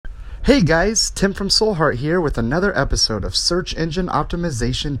Hey guys, Tim from Soulheart here with another episode of Search Engine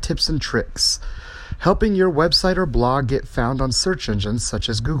Optimization Tips and Tricks, helping your website or blog get found on search engines such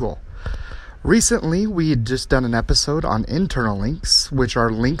as Google. Recently, we had just done an episode on internal links, which are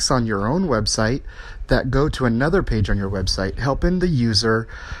links on your own website that go to another page on your website, helping the user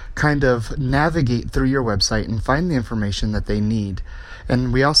kind of navigate through your website and find the information that they need.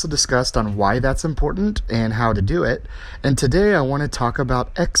 And we also discussed on why that's important and how to do it. And today I want to talk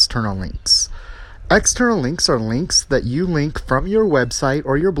about external links. External links are links that you link from your website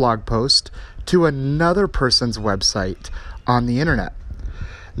or your blog post to another person's website on the internet.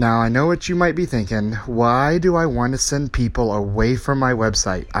 Now, I know what you might be thinking. Why do I want to send people away from my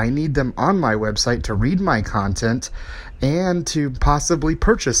website? I need them on my website to read my content and to possibly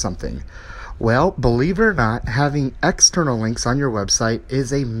purchase something. Well, believe it or not, having external links on your website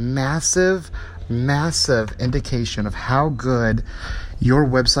is a massive indication of how good your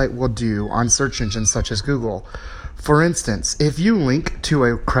website will do on search engines such as Google. For instance, if you link to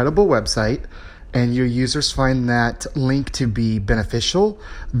a credible website and your users find that link to be beneficial,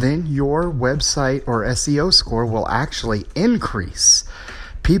 then your website or SEO score will actually increase.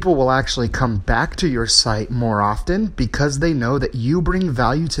 People will actually come back to your site more often because they know that you bring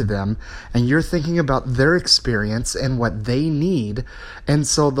value to them and you're thinking about their experience and what they need. And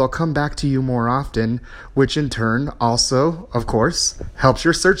so they'll come back to you more often, which in turn also, of course, helps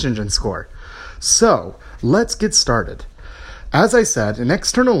your search engine score. So let's get started. As I said, an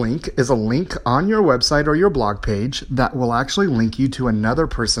external link is a link on your website or your blog page that will actually link you to another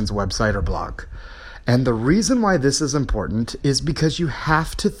person's website or blog. And the reason why this is important is because you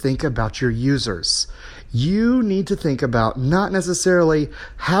have to think about your users. You need to think about not necessarily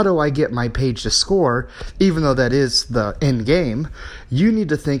how do I get my page to score, even though that is the end game. You need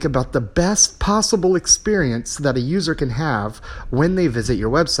to think about the best possible experience that a user can have when they visit your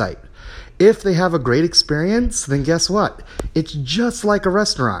website. If they have a great experience, then guess what? It's just like a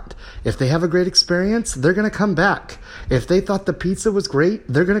restaurant. If they have a great experience, they're going to come back. If they thought the pizza was great,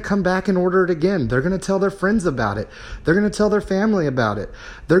 they're going to come back and order it again. They're going to tell their friends about it. They're going to tell their family about it.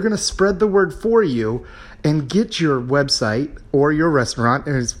 They're going to spread the word for you and get your website or your restaurant,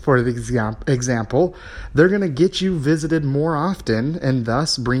 as for the example, they're going to get you visited more often and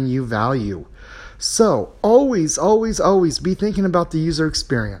thus bring you value. So always be thinking about the user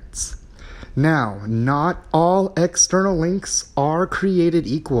experience. Now, not all external links are created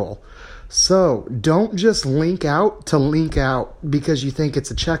equal. So don't just link out to link out because you think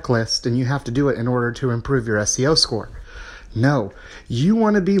it's a checklist and you have to do it in order to improve your SEO score. No, you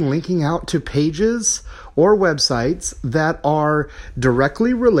want to be linking out to pages or websites that are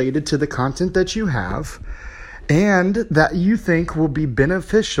directly related to the content that you have and that you think will be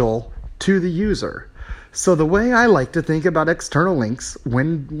beneficial to the user. So the way I like to think about external links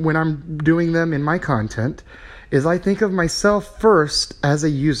when I'm doing them in my content is I think of myself first as a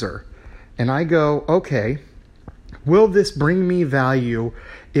user. And I go, okay, will this bring me value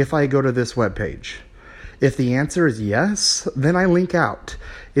if I go to this webpage? If the answer is yes, then I link out.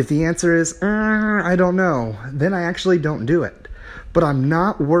 If the answer is, I don't know, then I actually don't do it. But I'm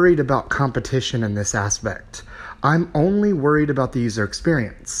not worried about competition in this aspect. I'm only worried about the user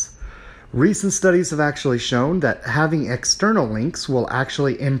experience. Recent studies have actually shown that having external links will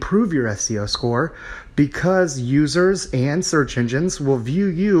actually improve your SEO score because users and search engines will view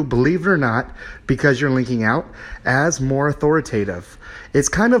you, believe it or not, because you're linking out, as more authoritative. It's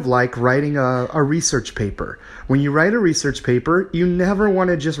kind of like writing a research paper. When you write a research paper, you never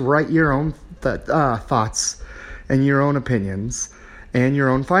want to just write your own thoughts and your own opinions and your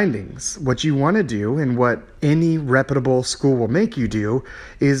own findings. What you want to do, and what any reputable school will make you do,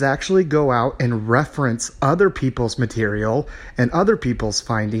 is actually go out and reference other people's material and other people's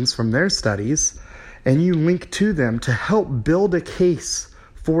findings from their studies, and you link to them to help build a case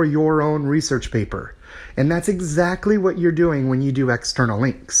for your own research paper. And that's exactly what you're doing when you do external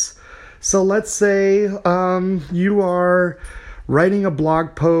links. So let's say you are writing a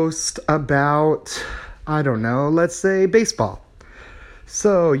blog post about, let's say baseball.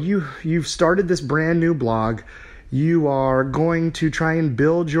 So you've started this brand new blog. You are going to try and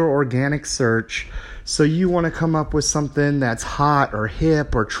build your organic search. So you want to come up with something that's hot or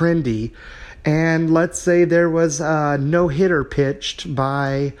hip or trendy. And let's say there was a no-hitter pitched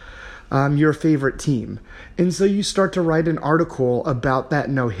by your favorite team. And so you start to write an article about that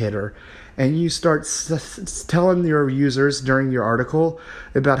no-hitter. And you start telling your users during your article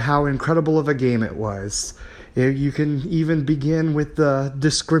about how incredible of a game it was. You can even begin with the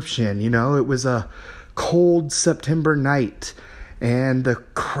description. It was a cold September night and the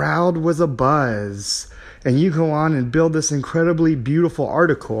crowd was abuzz and you go on and build this incredibly beautiful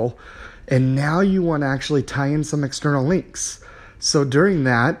article, and now you want to actually tie in some external links. So during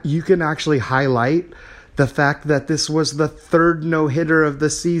that, you can actually highlight the fact that this was the third no-hitter of the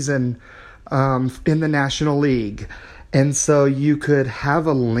season in the National League. And so you could have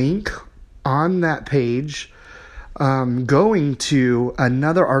a link on that page going to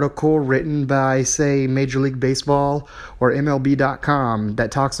another article written by, say, Major League Baseball or MLB.com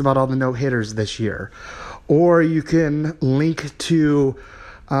that talks about all the no-hitters this year. Or you can link to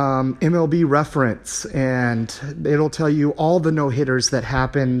MLB Reference, and it'll tell you all the no-hitters that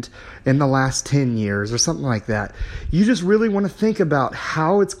happened in the last 10 years or something like that. You just really want to think about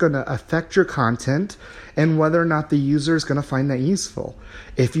how it's going to affect your content and whether or not the user is going to find that useful.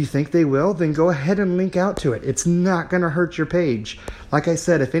 If you think they will, then go ahead and link out to it. It's not going to hurt your page. Like I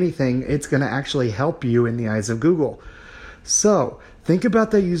said, if anything, it's going to actually help you in the eyes of Google. So think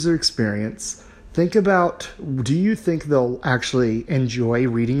about the user experience. Think about, do you think they'll actually enjoy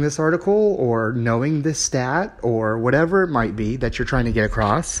reading this article or knowing this stat or whatever it might be that you're trying to get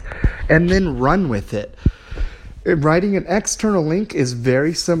across, and then run with it. Writing an external link is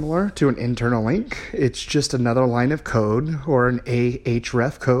very similar to an internal link. It's just another line of code or an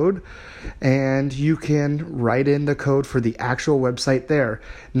Ahref code, and you can write in the code for the actual website there.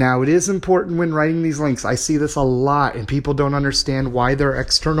 Now, it is important when writing these links. I see this a lot, and people don't understand why their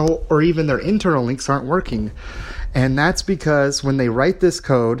external or even their internal links aren't working. And that's because when they write this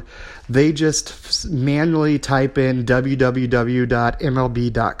code, they just manually type in www.mlb.com,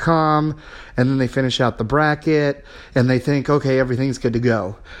 and then they finish out the bracket, and they think, okay, everything's good to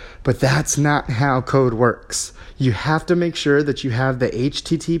go. But that's not how code works. You have to make sure that you have the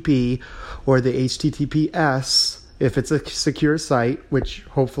HTTP or the HTTPS, if it's a secure site, which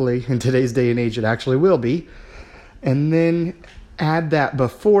hopefully in today's day and age it actually will be, and then add that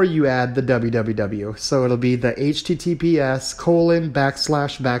before you add the www. So it'll be the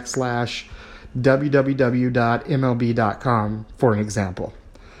https://www.mlb.com for an example.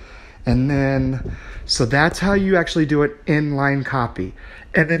 And then, so that's how you actually do it in line copy.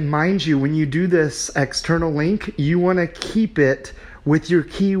 And then mind you, when you do this external link, you want to keep it with your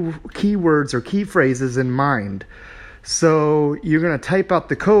keywords or key phrases in mind. So you're going to type out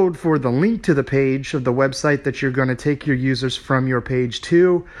the code for the link to the page of the website that you're going to take your users from your page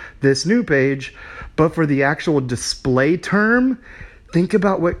to this new page. But for the actual display term, think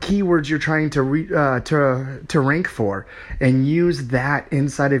about what keywords you're trying to rank for and use that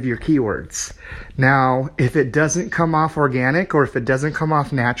inside of your keywords. Now, if it doesn't come off organic or if it doesn't come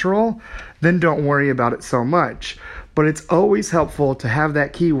off natural, then don't worry about it so much. But it's always helpful to have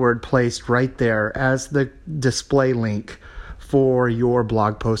that keyword placed right there as the display link for your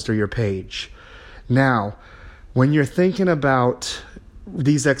blog post or your page. Now, when you're thinking about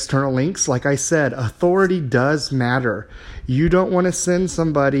these external links, like I said, authority does matter. You don't want to send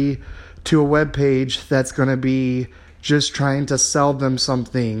somebody to a web page that's going to be just trying to sell them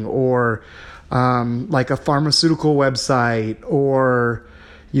something, or like a pharmaceutical website, or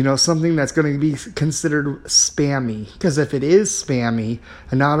something that's going to be considered spammy. Because if it is spammy,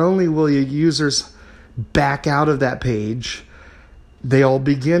 not only will your users back out of that page, they'll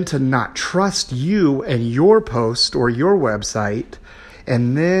begin to not trust you and your post or your website.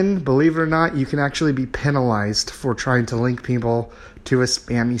 And then, believe it or not, you can actually be penalized for trying to link people to a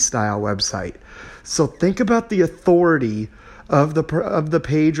spammy style website. So think about the authority of the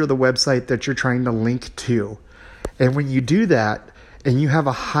page or the website that you're trying to link to. And when you do that, and you have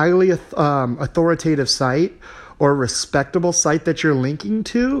a highly authoritative site or a respectable site that you're linking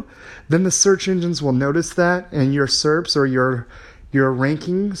to, then the search engines will notice that, and your SERPs or your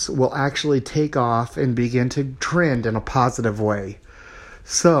rankings will actually take off and begin to trend in a positive way.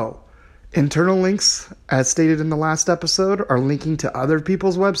 So, internal links, as stated in the last episode, are linking to other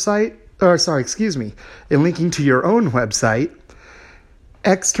people's website, and linking to your own website.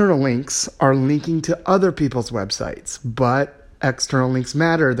 External links are linking to other people's websites, but external links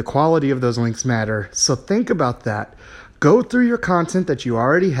matter. The quality of those links matter. So think about that. Go through your content that you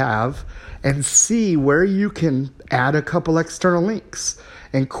already have and see where you can add a couple external links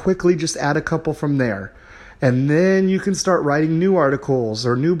and quickly just add a couple from there. And then you can start writing new articles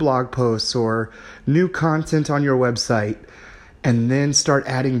or new blog posts or new content on your website, and then start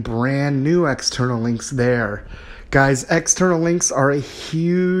adding brand new external links there. Guys, external links are a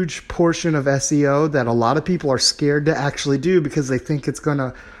huge portion of SEO that a lot of people are scared to actually do because they think it's going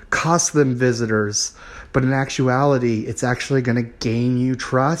to cost them visitors. But in actuality, it's actually going to gain you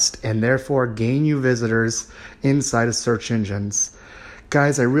trust and therefore gain you visitors inside of search engines.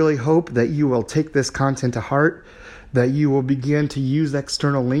 Guys, I really hope that you will take this content to heart. that you will begin to use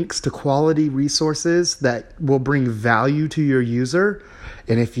external links to quality resources that will bring value to your user.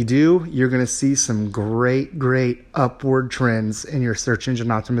 And if you do, you're going to see some great upward trends in your search engine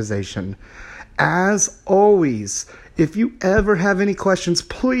optimization. As always, if you ever have any questions,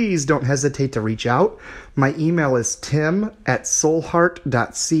 please don't hesitate to reach out. My email is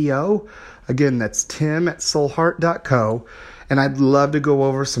tim@soulheart.co. Again, that's tim@soulheart.co. And I'd love to go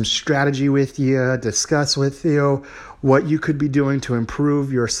over some strategy with you, discuss with you what you could be doing to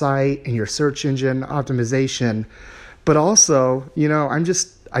improve your site and your search engine optimization. But also, I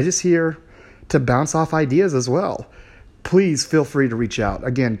just here to bounce off ideas as well. Please feel free to reach out.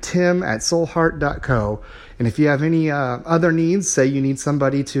 Again, tim@soulheart.co. And if you have any other needs, say you need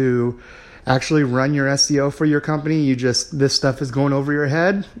somebody to actually run your SEO for your company, this stuff is going over your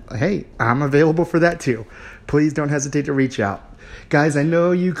head, hey, I'm available for that too. Please don't hesitate to reach out. Guys, I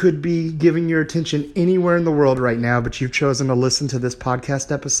know you could be giving your attention anywhere in the world right now, but you've chosen to listen to this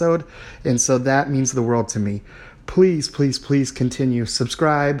podcast episode, and so that means the world to me. Please continue.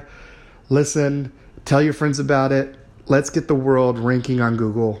 Subscribe, listen, tell your friends about it. Let's get the world ranking on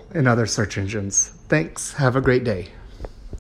Google and other search engines. Thanks. Have a great day.